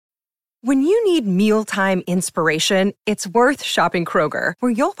When you need mealtime inspiration, it's worth shopping Kroger,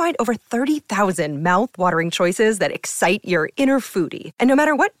 where you'll find over 30,000 mouth-watering choices that excite your inner foodie. And no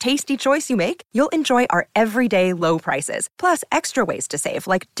matter what tasty choice you make, you'll enjoy our everyday low prices, plus extra ways to save,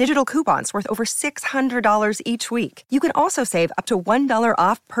 like digital coupons worth over $600 each week. You can also save up to $1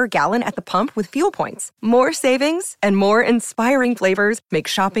 off per gallon at the pump with fuel points. More savings and more inspiring flavors make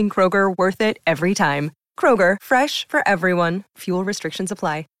shopping Kroger worth it every time. Kroger, fresh for everyone. Fuel restrictions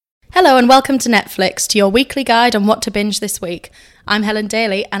apply. Hello and welcome to Netflix, to your weekly guide on what to binge this week. I'm Helen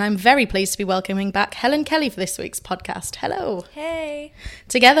Daly and I'm very pleased to be welcoming back Helen Kelly for this week's podcast. Hello. Hey.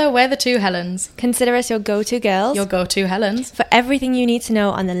 Together we're the two Helens. Consider us your go-to girls. Your go-to Helens. For everything you need to know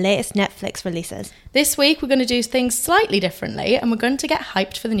on the latest Netflix releases. This week we're going to do things slightly differently and we're going to get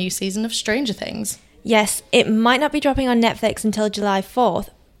hyped for the new season of Stranger Things. Yes, it might not be dropping on Netflix until July 4th,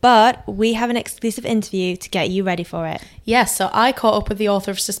 but we have an exclusive interview to get you ready for it. Yes, so I caught up with the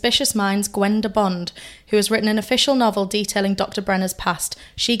author of Suspicious Minds, Gwenda Bond, who has written an official novel detailing Dr. Brenner's past.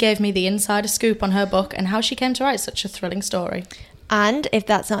 She gave me the insider scoop on her book and how she came to write such a thrilling story. And if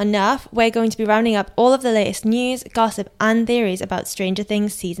that's not enough, we're going to be rounding up all of the latest news, gossip and theories about Stranger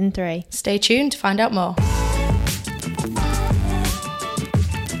Things Season 3. Stay tuned to find out more.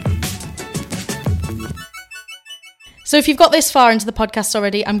 So if you've got this far into the podcast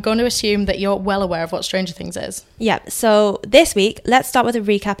already, I'm going to assume that you're well aware of what Stranger Things is. Yeah, so this week, let's start with a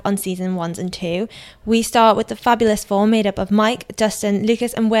recap on Season 1 and 2. We start with the fabulous four made up of Mike, Dustin,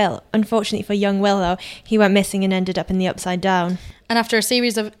 Lucas and Will. Unfortunately for young Will, though, he went missing and ended up in the Upside Down. And after a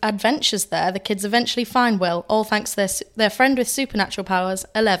series of adventures there, the kids eventually find Will, all thanks to their friend with supernatural powers,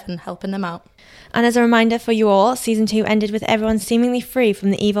 11, helping them out. And as a reminder for you all, Season 2 ended with everyone seemingly free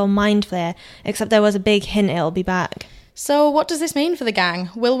from the evil Mind Flayer, except there was a big hint it'll be back. So what does this mean for the gang?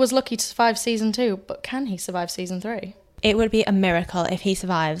 Will was lucky to survive Season 2, but can he survive Season 3? It would be a miracle if he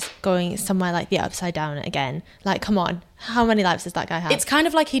survives going somewhere like the Upside Down again. Like, come on, how many lives does that guy have? It's kind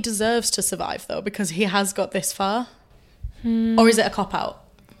of like he deserves to survive, though, because he has got this far. Or is it a cop-out?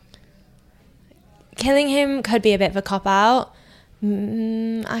 Killing him could be a bit of a cop-out.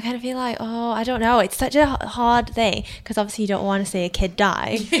 I kind of feel like, I don't know. It's such a hard thing, because obviously you don't want to see a kid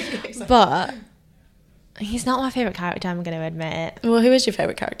die. Exactly. But he's not my favourite character, I'm going to admit it. Well, who is your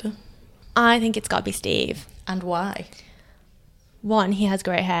favourite character? I think it's got to be Steve. And why? One, he has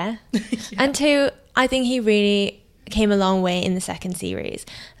great hair. Yeah. And two, I think he really came a long way in the second series.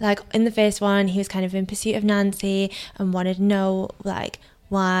 Like, in the first one, he was kind of in pursuit of Nancy and wanted to know, like,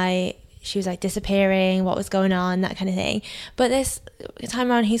 why she was, like, disappearing, what was going on, that kind of thing. But this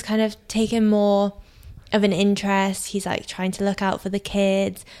time around, he's kind of taken more of an interest. He's, like, trying to look out for the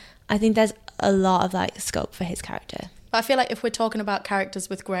kids. I think there's a lot of, like, scope for his character. But I feel like if we're talking about characters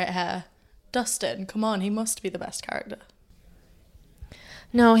with great hair, Dustin, come on, he must be the best character.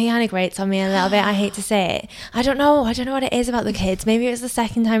 No, he kind of grates on me a little bit. I hate to say it. I don't know what it is about the kids. Maybe it was the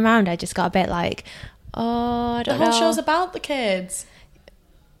second time round. I just got a bit like, I don't know. The whole show's about the kids.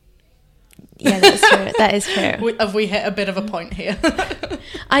 Yeah, that's true. That is true. Have we hit a bit of a point here?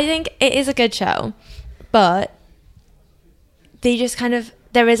 I think it is a good show, but they just kind of,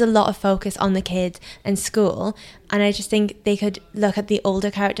 there is a lot of focus on the kids and school, and I just think they could look at the older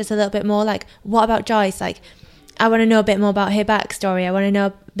characters a little bit more. Like, what about Joyce? Like, I want to know a bit more about her backstory. I want to know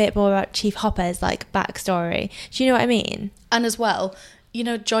a bit more about Chief Hopper's, like, backstory. Do you know what I mean? And as well, you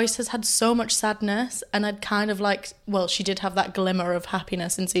know, Joyce has had so much sadness, and I'd kind of like, well, she did have that glimmer of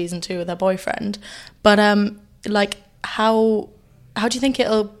happiness in Season 2 with her boyfriend, but like, how do you think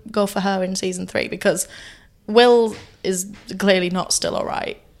it'll go for her in Season 3? Because Will is clearly not still all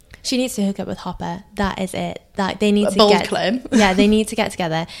right. She needs to hook up with Hopper. That is it. Like, they need to bold claim. Yeah, they need to get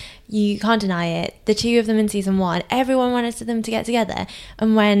together. You can't deny it. The two of them in Season 1, everyone wanted them to get together.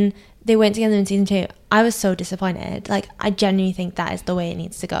 And when they went together in Season 2, I was so disappointed. Like, I genuinely think that is the way it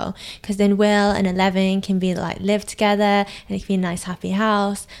needs to go. Because then Will and Eleven can be, like, live together, and it can be a nice, happy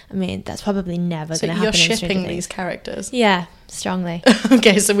house. I mean, that's probably never going to happen. So you're shipping these characters? Yeah, strongly.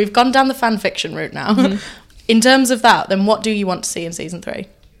 Okay, so we've gone down the fan fiction route now. Mm-hmm. In terms of that, then what do you want to see in Season 3?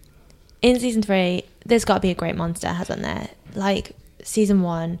 In Season 3, there's got to be a great monster, hasn't there? Like, Season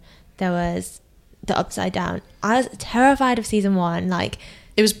 1, there was the Upside Down. I was terrified of Season 1. Like,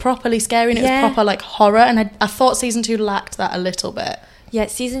 it was properly scary, and it was proper, like, horror, and I thought Season 2 lacked that a little bit. Yeah,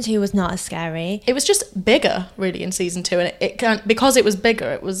 Season 2 was not as scary. It was just bigger, really, in Season 2, and it because it was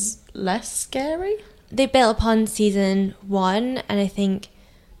bigger, it was less scary. They built upon Season 1, and I think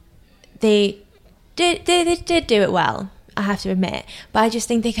they did do it well, I have to admit. But I just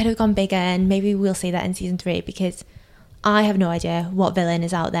think they could have gone bigger, and maybe we'll see that in Season 3, because I have no idea what villain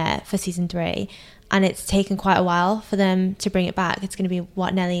is out there for Season 3, and it's taken quite a while for them to bring it back. It's going to be,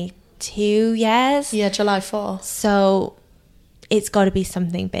 nearly 2 years. Yeah, July 4th. So it's got to be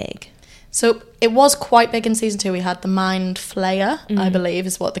something big. So it was quite big in season 2. We had the Mind Flayer, I believe,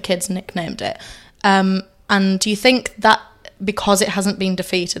 is what the kids nicknamed it. And do you think that because it hasn't been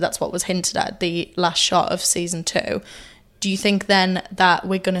defeated, that's what was hinted at the last shot of season 2, do you think then that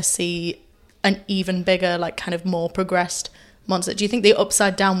we're going to see an even bigger, like kind of more progressed monster? Do you think the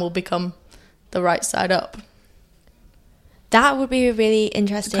upside down will become the right side up? That would be a really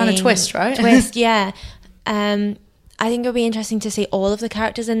interesting kind of twist, right? Twist, yeah. I think it'll be interesting to see all of the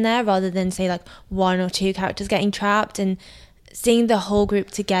characters in there rather than say like 1 or 2 characters getting trapped, and seeing the whole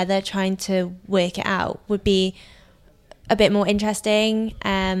group together trying to work it out would be a bit more interesting.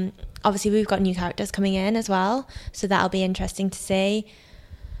 Obviously we've got new characters coming in as well, so that'll be interesting to see.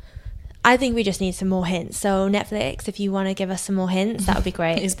 I think we just need some more hints. So Netflix, if you want to give us some more hints, that would be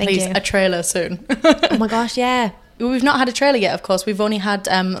great. Please, a trailer soon. Oh my gosh, yeah. We've not had a trailer yet, of course. We've only had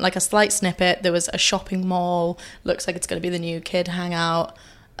like a slight snippet. There was a shopping mall. Looks like it's going to be the new kid hangout.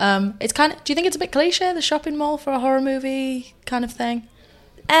 It's kind of. Do you think it's a bit cliche, the shopping mall for a horror movie kind of thing?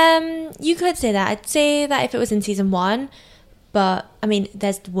 You could say that. I'd say that if it was in season 1, but I mean,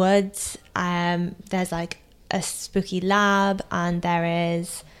 there's woods. There's like a spooky lab, and there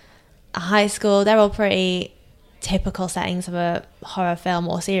is a high school. They're all pretty typical settings of a horror film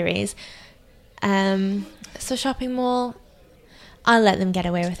or series. So shopping mall, I'll let them get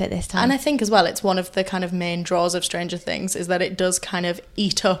away with it this time. And I think as well, it's one of the kind of main draws of Stranger Things is that it does kind of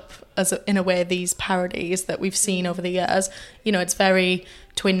eat up, in a way, these parodies that we've seen over the years. You know, it's very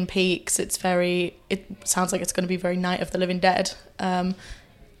Twin Peaks. It sounds like it's going to be very Night of the Living Dead. I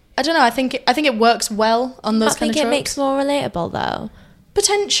don't know. I think it works well on those kind of tropes. I think it makes more relatable though.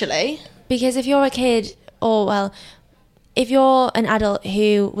 Potentially, because if you're a kid, if you're an adult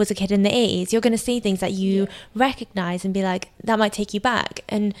who was a kid in the 80s, you're going to see things that you recognise and be like, that might take you back.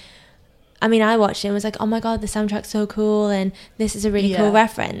 And I mean, I watched it and was like, oh my God, the soundtrack's so cool and this is a really cool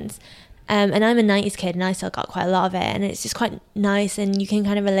reference. And I'm a 90s kid and I still got quite a lot of it. And it's just quite nice and you can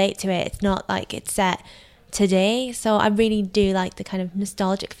kind of relate to it. It's not like it's set today. So I really do like the kind of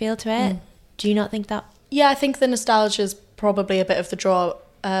nostalgic feel to it. Do you not think that? Yeah, I think the nostalgia is probably a bit of the draw.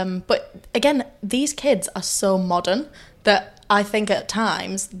 But again, these kids are so modern that I think at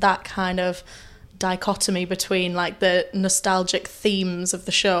times that kind of dichotomy between like the nostalgic themes of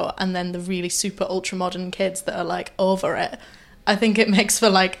the show and then the really super ultra modern kids that are like over it, I think it makes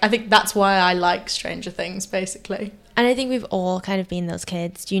for like, I think that's why I like Stranger Things basically. And I think we've all kind of been those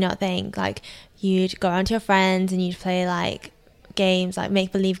kids. Do you not think like you'd go around to your friends and you'd play like games, like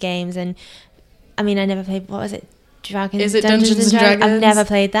make-believe games? And I mean, I never played, what was it? Is it Dungeons and Dragons? I've never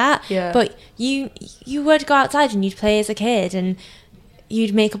played that. Yeah. But you would go outside and you'd play as a kid and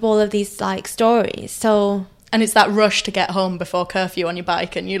you'd make up all of these like stories. So and it's that rush to get home before curfew on your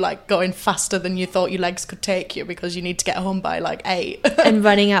bike and you're like going faster than you thought your legs could take you because you need to get home by like 8. And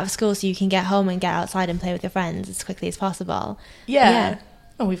running out of school so you can get home and get outside and play with your friends as quickly as possible. Yeah.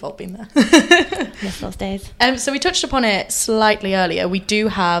 Oh, we've all been there. Miss those days. So we touched upon it slightly earlier. We do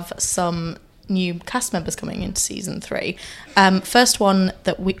have some new cast members coming into season 3. First one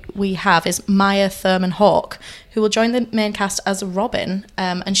that we have is Maya Thurman Hawke, who will join the main cast as Robin,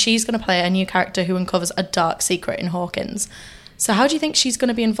 and she's going to play a new character who uncovers a dark secret in Hawkins. So how do you think she's going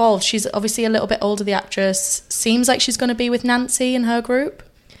to be involved? She's obviously a little bit older, the actress. Seems like she's going to be with Nancy and her group.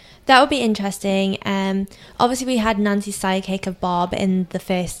 That would be interesting. Obviously we had Nancy's sidekick of Bob in the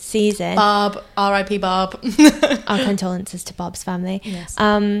first season. Bob, R.I.P. Bob. Our condolences to Bob's family. Yes.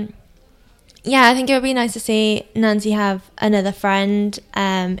 Yeah, I think it would be nice to see Nancy have another friend,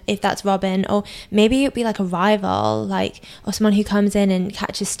 if that's Robin, or maybe it would be like a rival, like, or someone who comes in and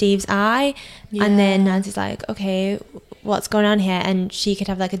catches Steve's eye, and then Nancy's like, okay, what's going on here? And she could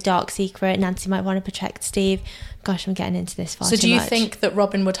have like a dark secret. Nancy might want to protect Steve. Gosh, I'm getting into this far too much. So do you think that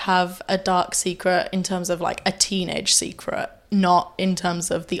Robin would have a dark secret in terms of like a teenage secret, not in terms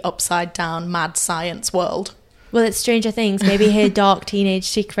of the upside down mad science world? Well, it's Stranger Things. Maybe her dark teenage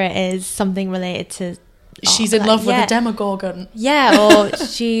secret is something related to... she's in love with a Demogorgon. Yeah, or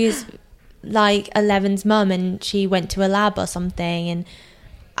she's like Eleven's mum and she went to a lab or something. And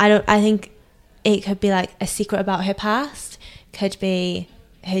I think it could be like a secret about her past. Could be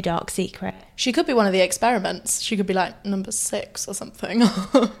her dark secret. She could be one of the experiments. She could be like number 6 or something.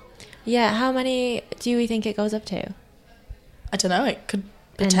 Yeah, how many do we think it goes up to? I don't know. It could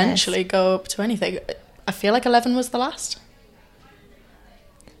potentially go up to anything. I feel like 11 was the last.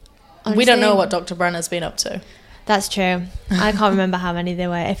 Honestly, we don't know what Dr. Brenner's been up to. That's true. I can't remember how many there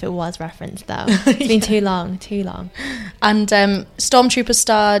were, if it was referenced though. It's been too long. And Stormtrooper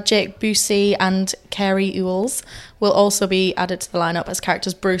star Jake Busey and Carey Ewells will also be added to the lineup as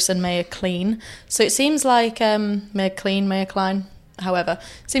characters Bruce and Mayor Clean. So it seems like Mayor Klein, however,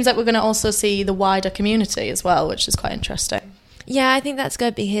 seems like we're going to also see the wider community as well, which is quite interesting. Yeah, I think that's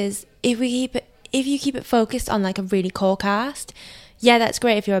good, because if you keep it focused on like a really core cast, yeah, that's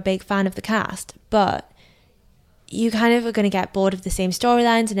great if you're a big fan of the cast, but you kind of are going to get bored of the same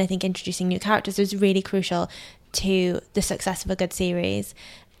storylines, and I think introducing new characters is really crucial to the success of a good series.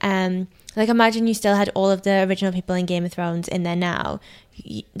 Like, imagine you still had all of the original people in Game of Thrones in there now.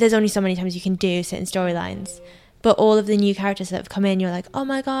 There's only so many times you can do certain storylines, but all of the new characters that have come in, you're like, oh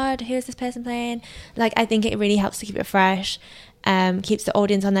my god, who's this person playing? Like, I think it really helps to keep it fresh, keeps the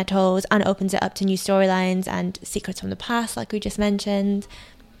audience on their toes, and opens it up to new storylines and secrets from the past, like we just mentioned.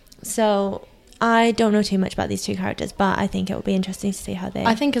 So I don't know too much about these two characters, but I think it will be interesting to see how they...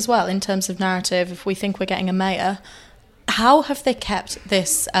 I think as well, in terms of narrative, if we think we're getting a mayor, how have they kept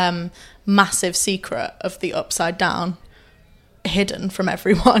this massive secret of the Upside Down hidden from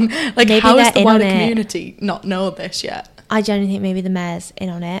everyone? Like, maybe how is the wider community not know this yet? I genuinely think maybe the mayor's in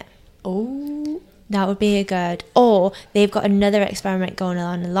on it. Oh, that would be a good... Or they've got another experiment going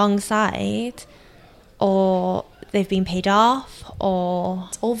on alongside, or they've been paid off, or...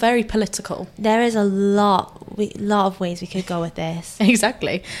 It's all very political. There is a lot of ways we could go with this.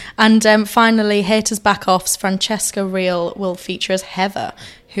 Exactly. And finally, Haters Back Off's Francesca Reel will feature as Heather,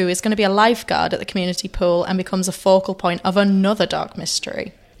 who is going to be a lifeguard at the community pool and becomes a focal point of another dark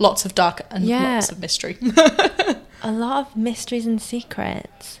mystery. Lots of dark and lots of mystery. A lot of mysteries and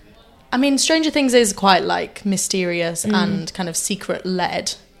secrets. I mean, Stranger Things is quite like mysterious and kind of secret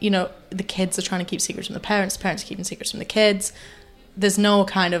led. You know, the kids are trying to keep secrets from the parents are keeping secrets from the kids. There's no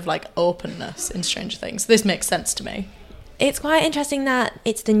kind of like openness in Stranger Things. This makes sense to me. It's quite interesting that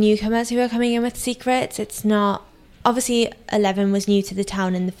it's the newcomers who are coming in with secrets. It's not... Obviously, 11 was new to the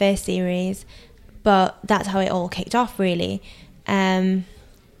town in the first series, but that's how it all kicked off, really. But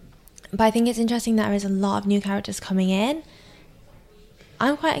I think it's interesting that there is a lot of new characters coming in.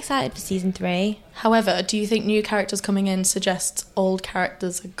 I'm quite excited for season 3. However, do you think new characters coming in suggests old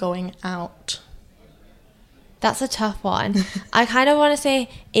characters are going out? That's a tough one. I kind of want to say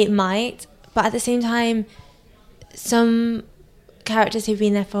it might, but at the same time, some characters who've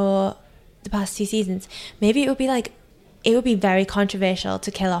been there for the past 2 seasons, maybe it would be very controversial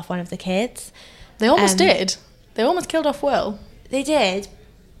to kill off one of the kids. They almost did. They almost killed off Will. They did,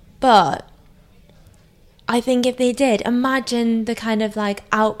 but I think if they did, imagine the kind of like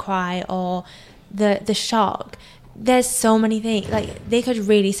outcry or the shock. There's so many things, like they could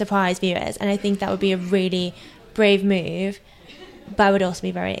really surprise viewers, and I think that would be a really brave move, but I would also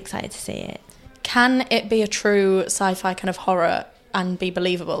be very excited to see it. Can it be a true sci-fi kind of horror and be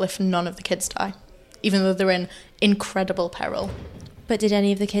believable if none of the kids die, even though they're in incredible peril? But did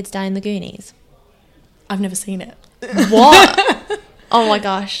any of the kids die in the Goonies? I've never seen it. What? Oh my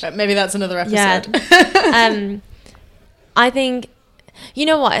gosh. Maybe that's another episode. Yeah. I think, you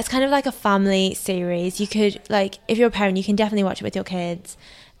know what, it's kind of like a family series. You could, like, if you're a parent, you can definitely watch it with your kids.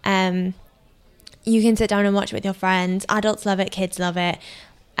 You can sit down and watch it with your friends. Adults love it, kids love it.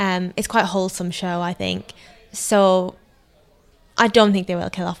 It's quite a wholesome show, I think. So I don't think they will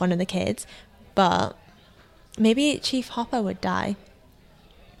kill off one of the kids, but maybe Chief Hopper would die.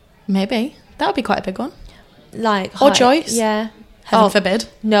 Maybe. That would be quite a big one. Like, or Joyce. Yeah. Heaven forbid.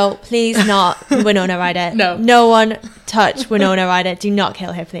 No, please not Winona Ryder. No one touch Winona Ryder. Do not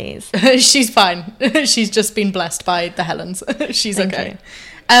kill her, please. She's fine. She's just been blessed by the Helens. She's Thank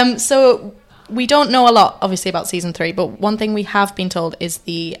okay. So we don't know a lot, obviously, about season 3, but one thing we have been told is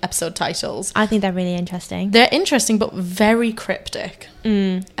the episode titles. I think they're really interesting. They're interesting, but very cryptic.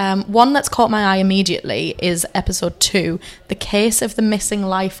 One that's caught my eye immediately is episode 2, The Case of the Missing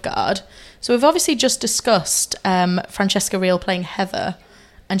Lifeguard. So we've obviously just discussed Francesca Reel playing Heather,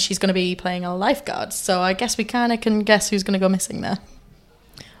 and she's going to be playing a lifeguard. So I guess we kind of can guess who's going to go missing there.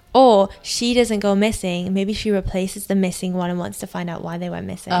 Or she doesn't go missing. Maybe she replaces the missing one and wants to find out why they went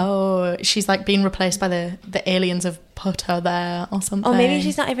missing. Oh, she's like being replaced by the aliens have put her there or something. Or maybe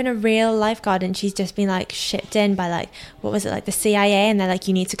she's not even a real lifeguard and she's just been like shipped in by like, what was it, like the CIA, and they're like,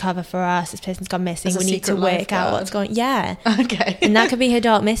 you need to cover for us. This person's gone missing. We need to work out what's going. Yeah. Okay. And that could be her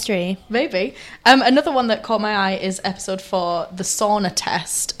dark mystery. Maybe. Another one that caught my eye is episode 4, The Sauna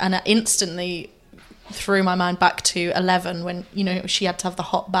Test, and it instantly threw my mind back to 11 when, you know, she had to have the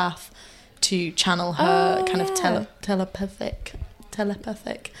hot bath to channel her of telepathic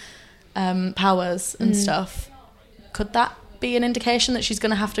powers and stuff. Could that be an indication that she's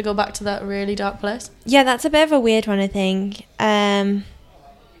going to have to go back to that really dark place? Yeah, that's a bit of a weird one, I think. I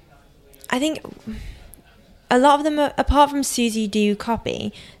think a lot of them, apart from Susie Do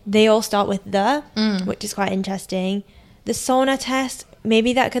Copy, they all start with which is quite interesting. The sauna test,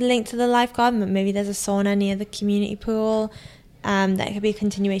 maybe that could link to the lifeguard. Maybe there's a sauna near the community pool. That could be a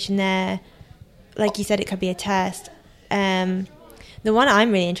continuation there. Like you said, it could be a test. The one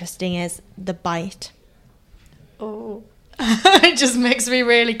I'm really interested in is the bite. Oh. It just makes me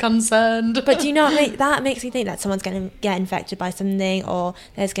really concerned. But do you not that makes me think that someone's going to get infected by something, or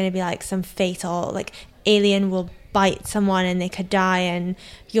there's going to be like some fatal, like, alien will bite someone and they could die, and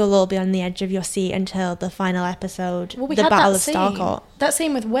you'll all be on the edge of your seat until the final episode. Well, we the had Battle that of scene. Starcourt. That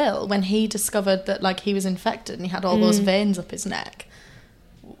scene with Will when he discovered that, like, he was infected and he had all those veins up his neck.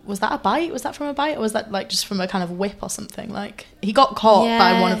 Was that a bite? Was that from a bite, or was that like just from a kind of whip or something? Like, he got caught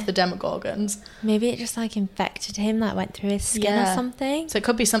by one of the Demogorgons. Maybe it just like infected him, like went through his skin or something. So it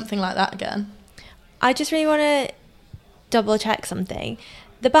could be something like that again. I just really want to double check something.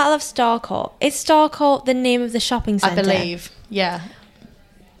 The Battle of Starcourt. Is Starcourt the name of the shopping centre? I believe, yeah.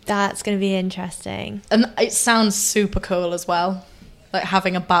 That's going to be interesting. And it sounds super cool as well. Like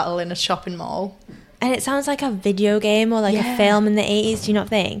having a battle in a shopping mall. And it sounds like a video game or like a film in the 80s, do you not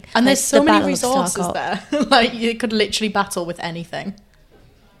think? And like there's so many resources there. Like, you could literally battle with anything.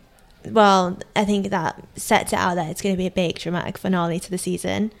 Well, I think that sets it out there. It's going to be a big dramatic finale to the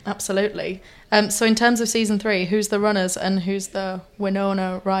season. Absolutely. So in terms of season 3, who's the runners and who's the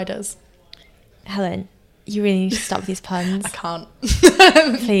Winona riders? Helen, you really need to stop these puns. I can't.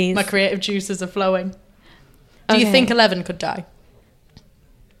 Please. My creative juices are flowing. Do you think 11 could die?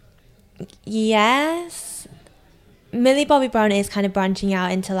 Yes. Millie Bobby Brown is kind of branching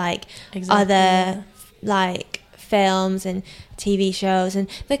out into like other like films and TV shows, and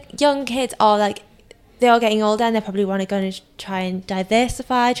the young kids are like, they're all getting older and they're probably going to try and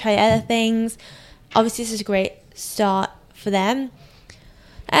diversify, try other things. Obviously this is a great start for them.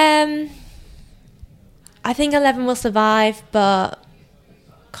 I think 11 will survive, but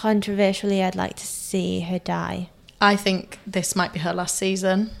controversially I'd like to see her die. I think this might be her last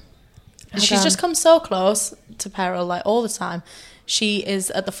season. Okay. She's just come so close to peril, like, all the time. She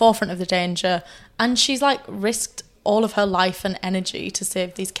is at the forefront of the danger, and she's like risked all of her life and energy to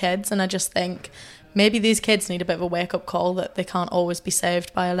save these kids. And I just think maybe these kids need a bit of a wake-up call that they can't always be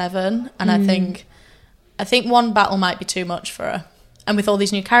saved by 11. And I think one battle might be too much for her. And with all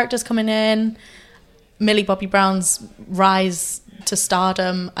these new characters coming in, Millie Bobby Brown's rise to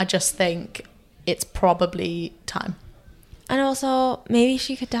stardom, I just think it's probably time. And also, maybe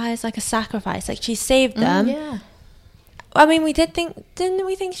she could die as like a sacrifice. Like, she saved them. Yeah. I mean, didn't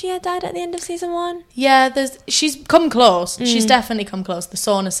we think she had died at the end of season 1? Yeah, she's come close. She's definitely come close. The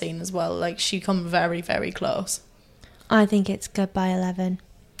sauna scene as well. Like, she come very, very close. I think it's goodbye 11.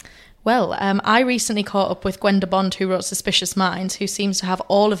 Well, I recently caught up with Gwenda Bond, who wrote Suspicious Minds, who seems to have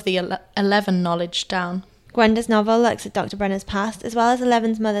all of the 11 knowledge down. Gwenda's novel looks at Dr. Brenner's past as well as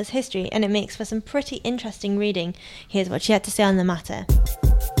 11's mother's history, and it makes for some pretty interesting reading. Here's what she had to say on the matter.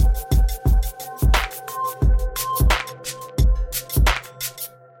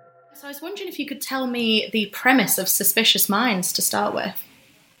 So I was wondering if you could tell me the premise of Suspicious Minds to start with.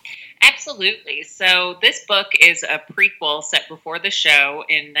 Absolutely. So this book is a prequel set before the show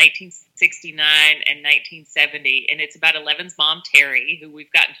in 1969 and 1970, and it's about 11's mom, Terry, who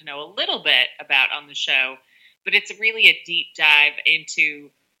we've gotten to know a little bit about on the show, but it's really a deep dive into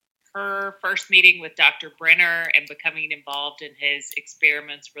her first meeting with Dr. Brenner and becoming involved in his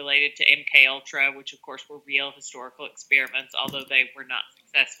experiments related to MK Ultra, which of course were real historical experiments, although they were not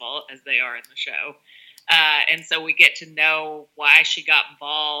successful as they are in the show. And so we get to know why she got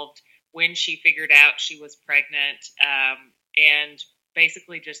involved, when she figured out she was pregnant, and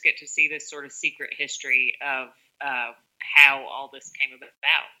basically just get to see this sort of secret history of how all this came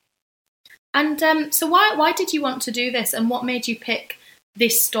about. And so why did you want to do this, and what made you pick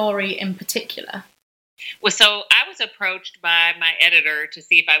this story in particular? Well, so I was approached by my editor to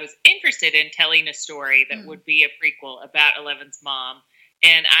see if I was interested in telling a story that would be a prequel about 11's mom,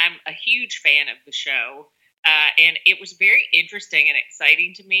 and I'm a huge fan of the show. And it was very interesting and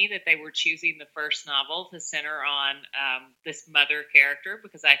exciting to me that they were choosing the first novel to center on this mother character,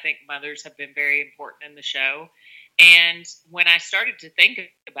 because I think mothers have been very important in the show. And when I started to think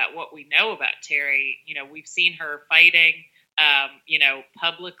about what we know about Terry, we've seen her fighting,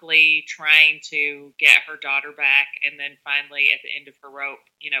 publicly trying to get her daughter back, and then finally at the end of her rope,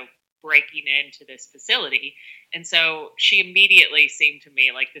 breaking into this facility. And so she immediately seemed to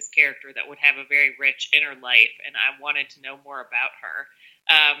me like this character that would have a very rich inner life, and I wanted to know more about her.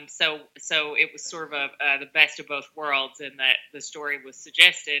 So it was sort of the best of both worlds in that the story was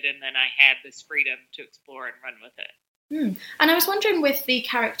suggested, and then I had this freedom to explore and run with it. And I was wondering, with the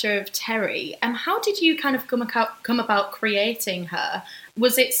character of Terry, how did you kind of come about creating her?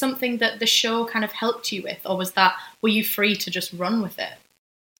 Was it something that the show kind of helped you with, or were you free to just run with it?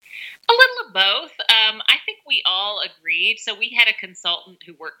 A little of both. I think we all agreed. So we had a consultant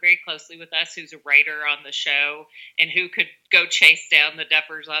who worked very closely with us, who's a writer on the show, and who could go chase down the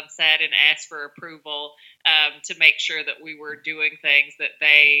Duffers on set and ask for approval to make sure that we were doing things that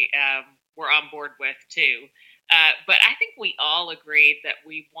they were on board with too. But I think we all agreed that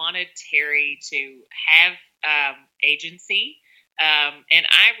we wanted Terry to have agency. And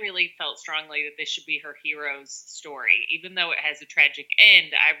I really felt strongly that this should be her hero's story. Even though it has a tragic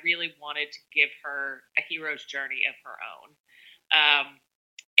end, I really wanted to give her a hero's journey of her own.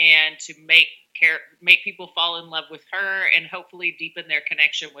 And to make people fall in love with her and hopefully deepen their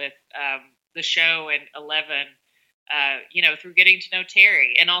connection with the show and 11, through getting to know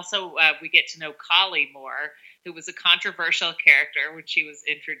Terry. And also we get to know Collie more, who was a controversial character when she was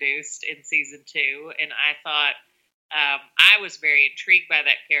introduced in season 2. And I thought, I was very intrigued by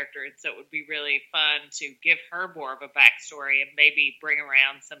that character, and so it would be really fun to give her more of a backstory and maybe bring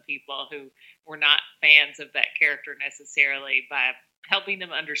around some people who were not fans of that character necessarily by helping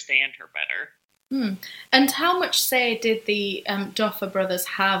them understand her better. And how much say did the Duffer brothers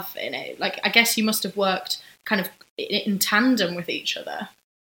have in it? Like, I guess you must have worked kind of in tandem with each other.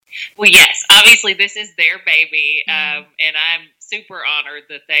 Well, yes, obviously this is their baby, and I'm super honored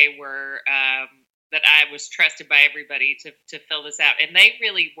that they were... that I was trusted by everybody to fill this out. And they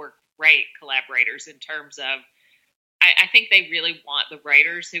really were great collaborators in terms of, I think they really want the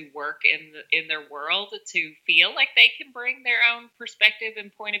writers who work in their world to feel like they can bring their own perspective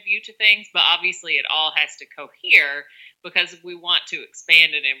and point of view to things. But obviously it all has to cohere because we want to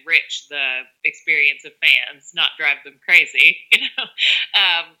expand and enrich the experience of fans, not drive them crazy,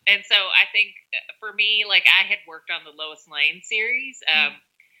 And so I think for me, like I had worked on the Lois Lane series,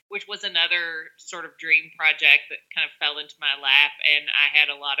 which was another sort of dream project that kind of fell into my lap, and I had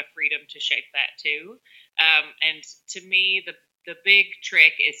a lot of freedom to shape that too. And to me, the big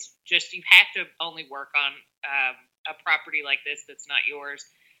trick is just you have to only work on a property like this that's not yours,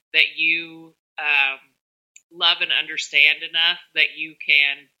 that you love and understand enough that you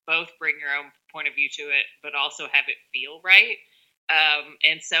can both bring your own point of view to it, but also have it feel right.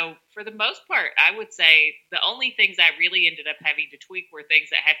 And so for the most part, I would say the only things I really ended up having to tweak were things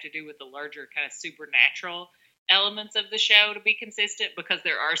that have to do with the larger kind of supernatural elements of the show to be consistent, because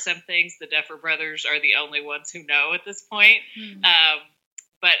there are some things the Duffer brothers are the only ones who know at this point.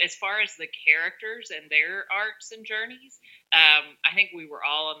 But as far as the characters and their arcs and journeys, I think we were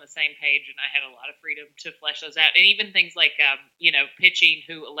all on the same page, and I had a lot of freedom to flesh those out. And even things like, pitching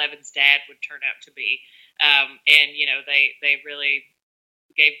who Eleven's dad would turn out to be. They really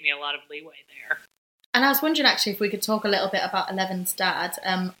gave me a lot of leeway there. And I was wondering, actually, if we could talk a little bit about Eleven's dad.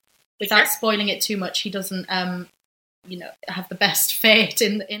 Without spoiling it too much, he doesn't, have the best fate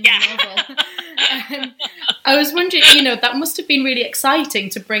in the novel. I was wondering, that must have been really exciting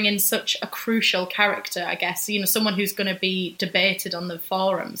to bring in such a crucial character, I guess, someone who's going to be debated on the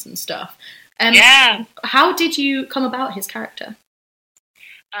forums and stuff. How did you come about his character?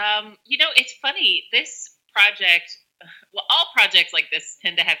 It's funny. This project, all projects like this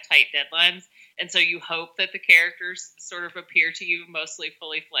tend to have tight deadlines. And so you hope that the characters sort of appear to you mostly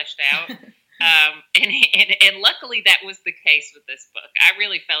fully fleshed out. And luckily that was the case with this book. I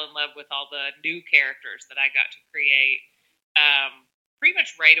really fell in love with all the new characters that I got to create pretty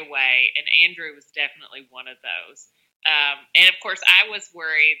much right away. And Andrew was definitely one of those. And of course I was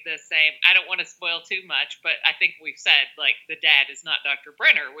worried the same. I don't want to spoil too much, but I think we've said like the dad is not Dr.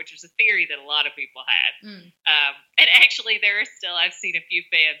 Brenner, which is a theory that a lot of people had. And actually I've seen a few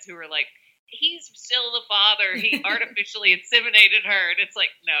fans who were like, he's still the father. He artificially inseminated her. And it's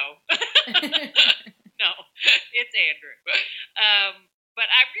like, no, no, it's Andrew.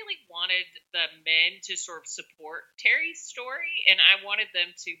 But I really wanted the men to sort of support Terry's story. And I wanted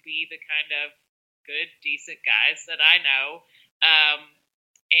them to be the kind of good, decent guys that I know.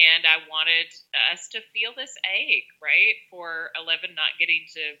 And I wanted us to feel this ache, right? For 11 not getting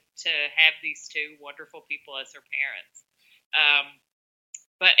to have these two wonderful people as her parents.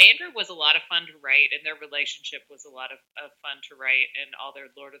 But Andrew was a lot of fun to write, and their relationship was a lot of fun to write, and all their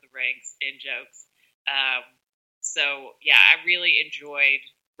Lord of the Rings in jokes. So I really enjoyed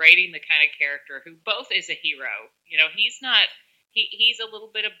writing the kind of character who both is a hero. He's not. He's a little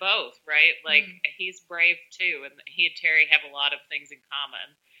bit of both, right? Like he's brave too, and he and Terry have a lot of things in common.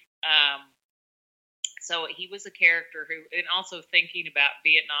 So he was a character who, and also thinking about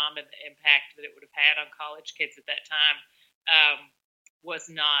Vietnam and the impact that it would have had on college kids at that time, was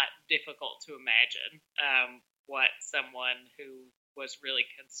not difficult to imagine what someone who was really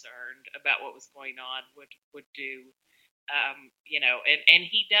concerned about what was going on would do. And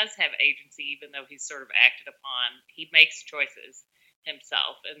he does have agency, even though he's sort of acted upon. He makes choices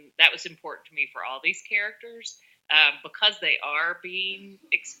himself, and that was important to me for all these characters. Because they are being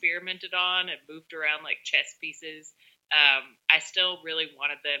experimented on and moved around like chess pieces, I still really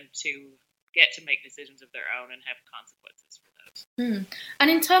wanted them to get to make decisions of their own and have consequences for those. And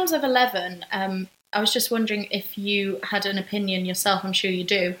in terms of 11, I was just wondering if you had an opinion yourself. I'm sure you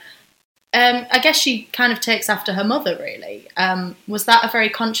do. I guess she kind of takes after her mother, really. Was that a very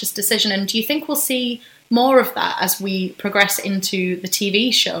conscious decision? And do you think we'll see more of that as we progress into the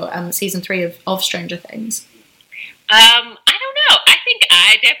TV show, season 3 of Stranger Things? I don't know. I think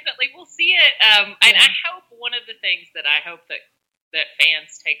I definitely will see it. And I hope one of the things that I hope that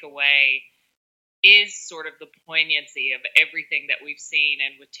fans take away is sort of the poignancy of everything that we've seen,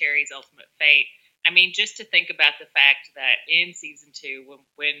 and with Terry's ultimate fate. I mean, just to think about the fact that in season 2,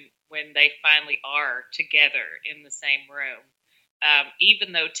 when they finally are together in the same room,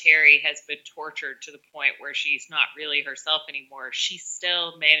 even though Terry has been tortured to the point where she's not really herself anymore, she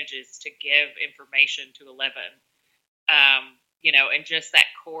still manages to give information to 11. And just that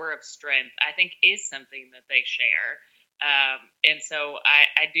core of strength, I think, is something that they share. And so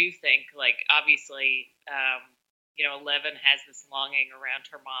I do think, like, obviously, 11 has this longing around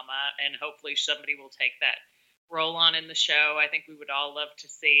her mama, and hopefully somebody will take that role on in the show. I think we would all love to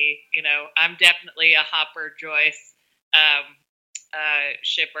see, I'm definitely a Hopper Joyce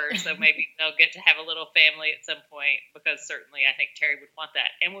shipper, so maybe they'll get to have a little family at some point, because certainly I think Terry would want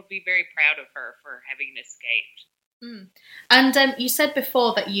that and would be very proud of her for having escaped. And you said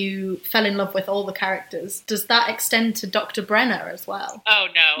before that you fell in love with all the characters. Does that extend to Dr. Brenner as well? Oh,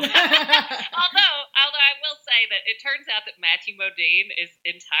 no. Although I will say that it turns out that Matthew Modine is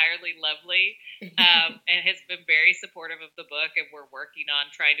entirely lovely, and has been very supportive of the book, and we're working on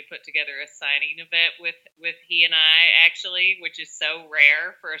trying to put together a signing event with he and I, actually, which is so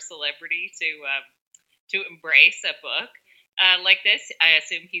rare for a celebrity to embrace a book like this. I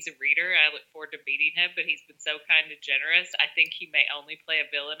assume he's a reader. I look forward to meeting him, but he's been so kind and generous. I think he may only play a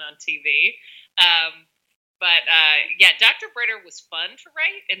villain on TV. Dr. Brenner was fun to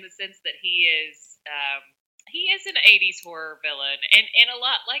write in the sense that he is an 80s horror villain, and a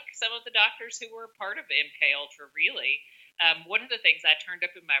lot like some of the doctors who were part of MK Ultra, really. One of the things I turned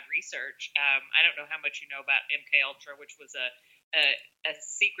up in my research, I don't know how much you know about MK Ultra, which was a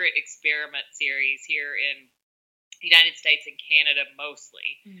secret experiment series here in the United States and Canada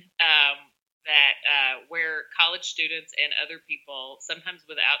mostly, where college students and other people, sometimes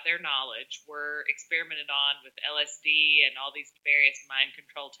without their knowledge, were experimented on with LSD and all these various mind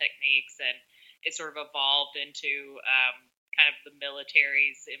control techniques, and it sort of evolved into kind of the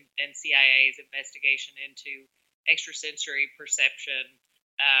military's and CIA's investigation into extrasensory perception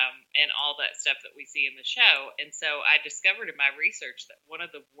and all that stuff that we see in the show. And so I discovered in my research that one of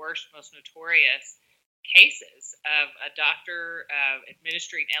the worst, most notorious cases of a doctor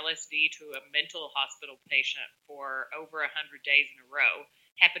administering LSD to a mental hospital patient for over 100 days in a row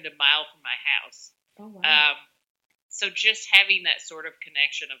happened a mile from my house. Oh, wow. So just having that sort of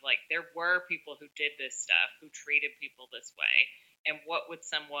connection of, like, there were people who did this stuff, who treated people this way, and what would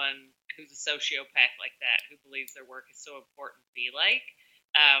someone who's a sociopath like that, who believes their work is so important, be like?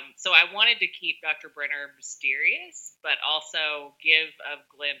 So I wanted to keep Dr. Brenner mysterious, but also give a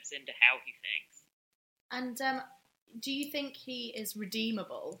glimpse into how he thinks. And do you think he is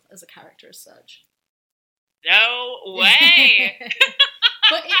redeemable as a character as such? No way.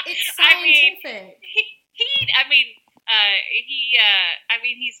 But it's scientific.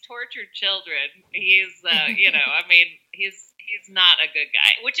 He's tortured children. He's, he's not a good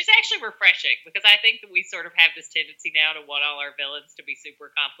guy, which is actually refreshing, because I think that we sort of have this tendency now to want all our villains to be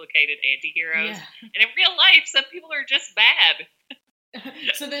super complicated anti-heroes. Yeah. And in real life, some people are just bad.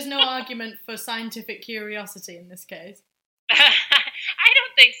 So there's no argument for scientific curiosity in this case? I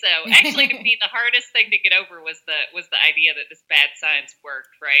don't think so. Actually, to me, the hardest thing to get over was the idea that this bad science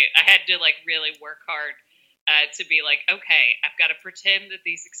worked, right? I had to, like, really work hard to be like, okay, I've got to pretend that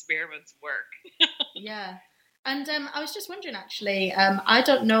these experiments work. Yeah. And I was just wondering, actually, I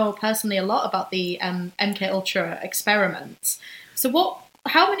don't know personally a lot about the MK Ultra experiments. So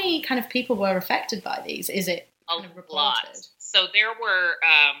how many kind of people were affected by these? Is it kind of reported? Lot. So there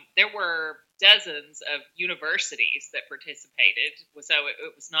were dozens of universities that participated. So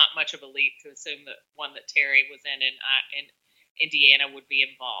it was not much of a leap to assume that one that Terry was in Indiana would be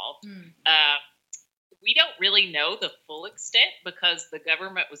involved. we don't really know the full extent because the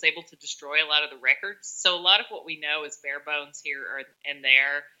government was able to destroy a lot of the records. So a lot of what we know is bare bones here and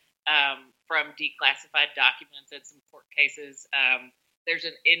there, from declassified documents and some court cases. There's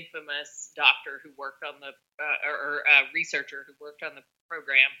an infamous doctor who worked on the, or researcher who worked on the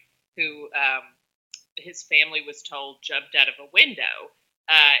program who his family was told jumped out of a window.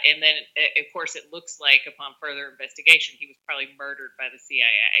 And then, of course, it looks like upon further investigation, he was probably murdered by the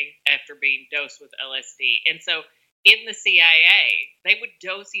CIA after being dosed with LSD. And so in the CIA, they would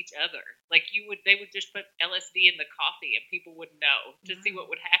dose each other. Like they would just put LSD in the coffee and people would know to see what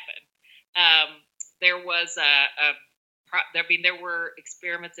would happen. There was there were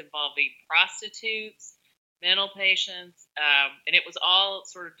experiments involving prostitutes, mental patients, and it was all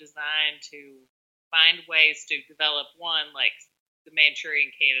sort of designed to find ways to develop one, like the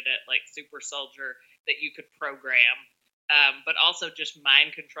Manchurian Candidate, like super soldier that you could program, but also just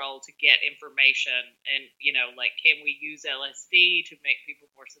mind control to get information. And, like, can we use LSD to make people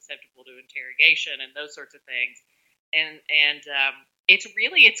more susceptible to interrogation and those sorts of things? And it's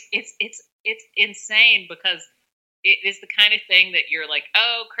really, it's insane because it is the kind of thing that you're like,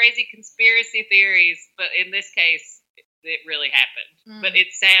 oh, crazy conspiracy theories. But in this case, it really happened, but it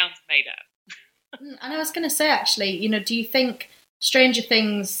sounds made up. And I was going to say, actually, do you think Stranger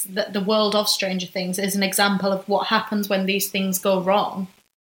Things, that the world of Stranger Things is an example of what happens when these things go wrong?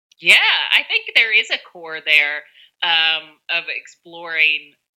 Yeah, I think there is a core there of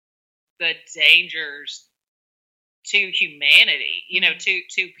exploring the dangers to humanity,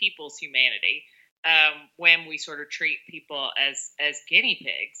 to people's humanity, when we sort of treat people as guinea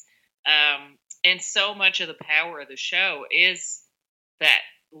pigs. And so much of the power of the show is that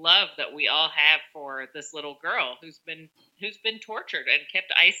love that we all have for this little girl who's been tortured and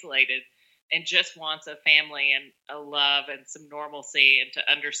kept isolated and just wants a family and a love and some normalcy and to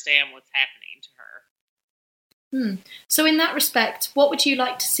understand what's happening to her. So in that respect, what would you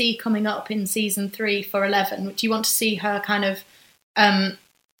like to see coming up in season 3 for 11? Would you want to see her kind of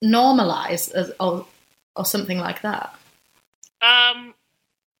normalize or something like that?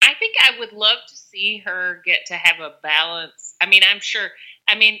 I think I would love to see her get to have a balance. I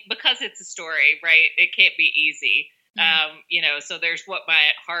mean, because it's a story, right? It can't be easy. So there's what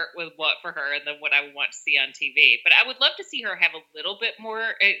my heart would want for her and then what I want to see on TV. But I would love to see her have a little bit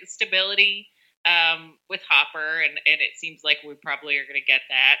more stability with Hopper. And it seems like we probably are going to get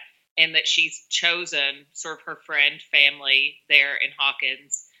that. And that she's chosen sort of her friend, family there in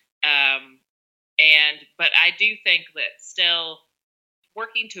Hawkins. But I do think that still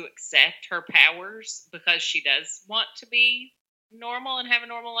working to accept her powers because she does want to be normal and have a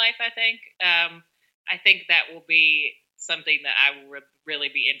normal life, I think that will be something that I would really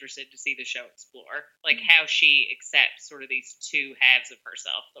be interested to see the show explore, like how she accepts sort of these two halves of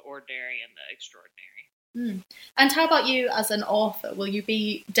herself, the ordinary and the extraordinary. And how about you as an author? Will you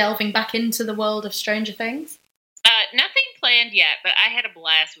be delving back into the world of Stranger Things? Nothing planned yet, but I had a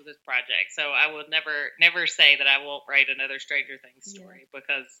blast with this project, so I will never say that I won't write another Stranger Things story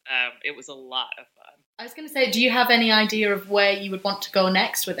because it was a lot of fun. I was going to say, do you have any idea of where you would want to go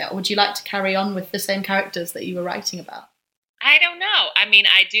next with it, or would you like to carry on with the same characters that you were writing about? I don't know.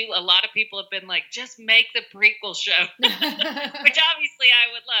 I do. A lot of people have been like, just make the prequel show, which obviously I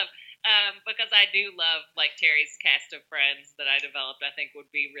would love. Because I do love, like, Terry's cast of friends that I developed, I think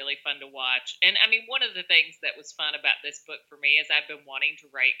would be really fun to watch. And one of the things that was fun about this book for me is I've been wanting to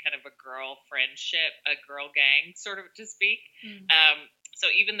write kind of a girl friendship, a girl gang, sort of to speak.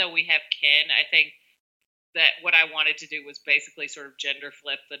 So even though we have Ken, I think that what I wanted to do was basically sort of gender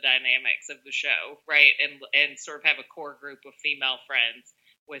flip the dynamics of the show, right? And sort of have a core group of female friends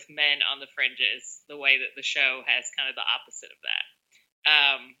with men on the fringes, the way that the show has kind of the opposite of that.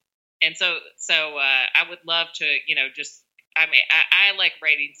 And so I would love to, I like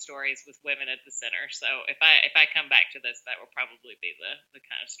writing stories with women at the center. So if I come back to this, that will probably be the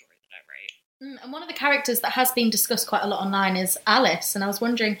kind of story that I write. And one of the characters that has been discussed quite a lot online is Alice. And I was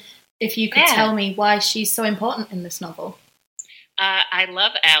wondering if you could tell me why she's so important in this novel. I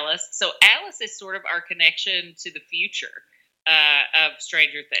love Alice. So Alice is sort of our connection to the future of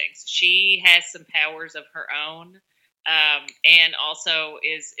Stranger Things. She has some powers of her own. And also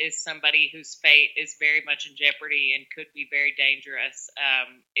is somebody whose fate is very much in jeopardy and could be very dangerous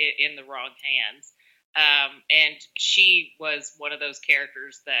in the wrong hands. And she was one of those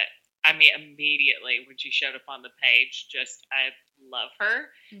characters that, immediately when she showed up on the page, I love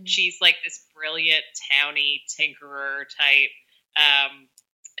her. Mm-hmm. She's like this brilliant townie tinkerer type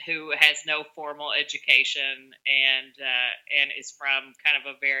who has no formal education and is from kind of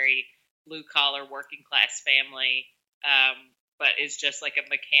a very blue collar working class family. but is just like a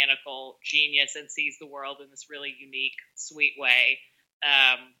mechanical genius and sees the world in this really unique, sweet way.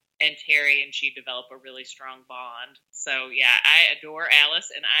 And Terry and she develop a really strong bond. So yeah, I adore Alice,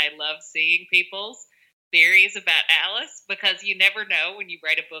 and I love seeing people's theories about Alice, because you never know when you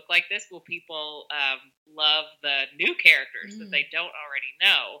write a book like this, will people love the new characters that they don't already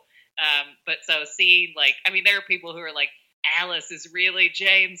know. But so seeing, like, I mean, there are people who are like, Alice is really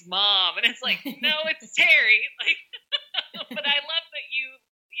Jane's mom, and it's like, no, it's Terry. Like, but I love that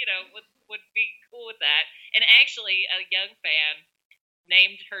you know, would be cool with that. And actually, a young fan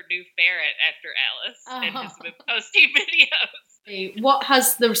named her new ferret after Alice and has been posting videos. What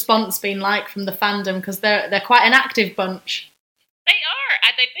has the response been like from the fandom? Because they're quite an active bunch. They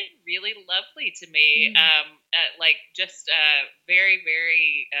are. They've been really lovely to me. Like, just very,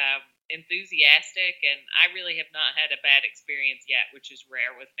 very enthusiastic, and I really have not had a bad experience yet, which is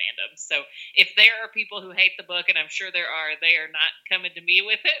rare with fandoms. So if there are people who hate the book, and I'm sure there are, they are not coming to me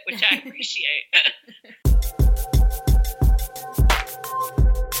with it, which I appreciate.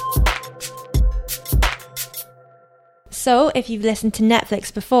 So, if you've listened to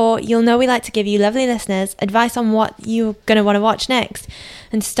Netflix before, you'll know we like to give you lovely listeners advice on what you're going to want to watch next.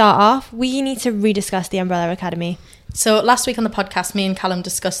 And to start off, we need to rediscuss The Umbrella Academy. So last week on the podcast, me and Callum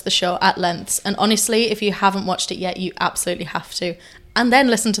discussed the show at length. And honestly, if you haven't watched it yet, you absolutely have to. And then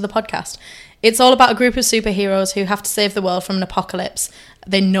listen to the podcast. It's all about a group of superheroes who have to save the world from an apocalypse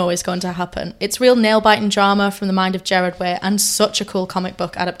they know is going to happen. It's real nail-biting drama from the mind of Gerard Way, and such a cool comic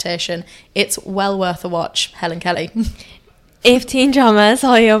book adaptation. It's well worth a watch. Helen Kelly. If teen drama is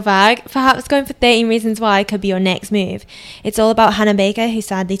all your bag, perhaps going for 13 Reasons Why could be your next move. It's all about Hannah Baker, who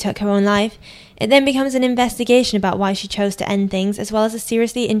sadly took her own life. It then becomes an investigation about why she chose to end things, as well as a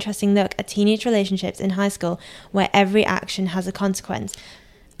seriously interesting look at teenage relationships in high school, where every action has a consequence.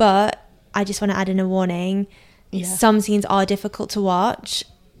 But I just want to add in a warning. Yeah. Some scenes are difficult to watch,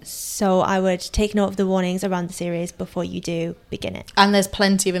 so I would take note of the warnings around the series before you do begin it. And there's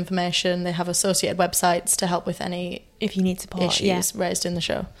plenty of information. They have associated websites to help with any, if you need support, issues raised in the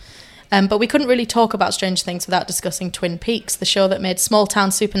show. But we couldn't really talk about Stranger Things without discussing Twin Peaks, the show that made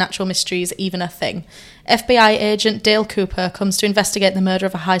small-town supernatural mysteries even a thing. FBI agent Dale Cooper comes to investigate the murder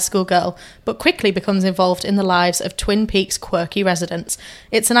of a high school girl, but quickly becomes involved in the lives of Twin Peaks' quirky residents.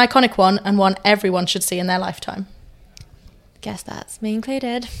 It's an iconic one, and one everyone should see in their lifetime. Guess that's me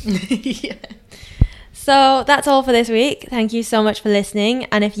included. Yeah. So that's all for this week. Thank you so much for listening.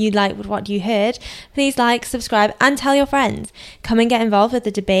 And if you liked what you heard, please like, subscribe, and tell your friends. Come and get involved with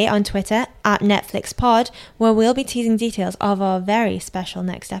the debate on Twitter at NetflixPod, where we'll be teasing details of our very special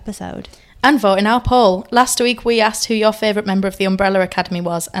next episode. And vote in our poll. Last week we asked who your favourite member of the Umbrella Academy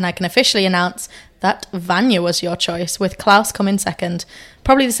was, and I can officially announce that Vanya was your choice, with Klaus coming second.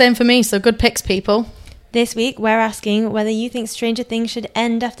 Probably the same for me, so good picks, people. This week, we're asking whether you think Stranger Things should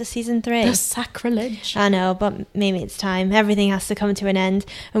end after season 3. The sacrilege. I know, but maybe it's time. Everything has to come to an end.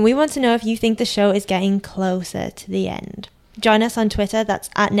 And we want to know if you think the show is getting closer to the end. Join us on Twitter, that's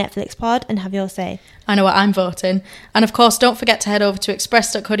at NetflixPod, and have your say. I know what I'm voting. And of course, don't forget to head over to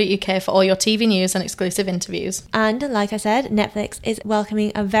express.co.uk for all your TV news and exclusive interviews. And like I said, Netflix is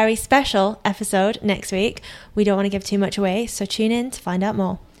welcoming a very special episode next week. We don't want to give too much away, so tune in to find out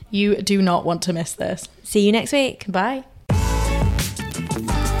more. You do not want to miss this. See you next week. Bye.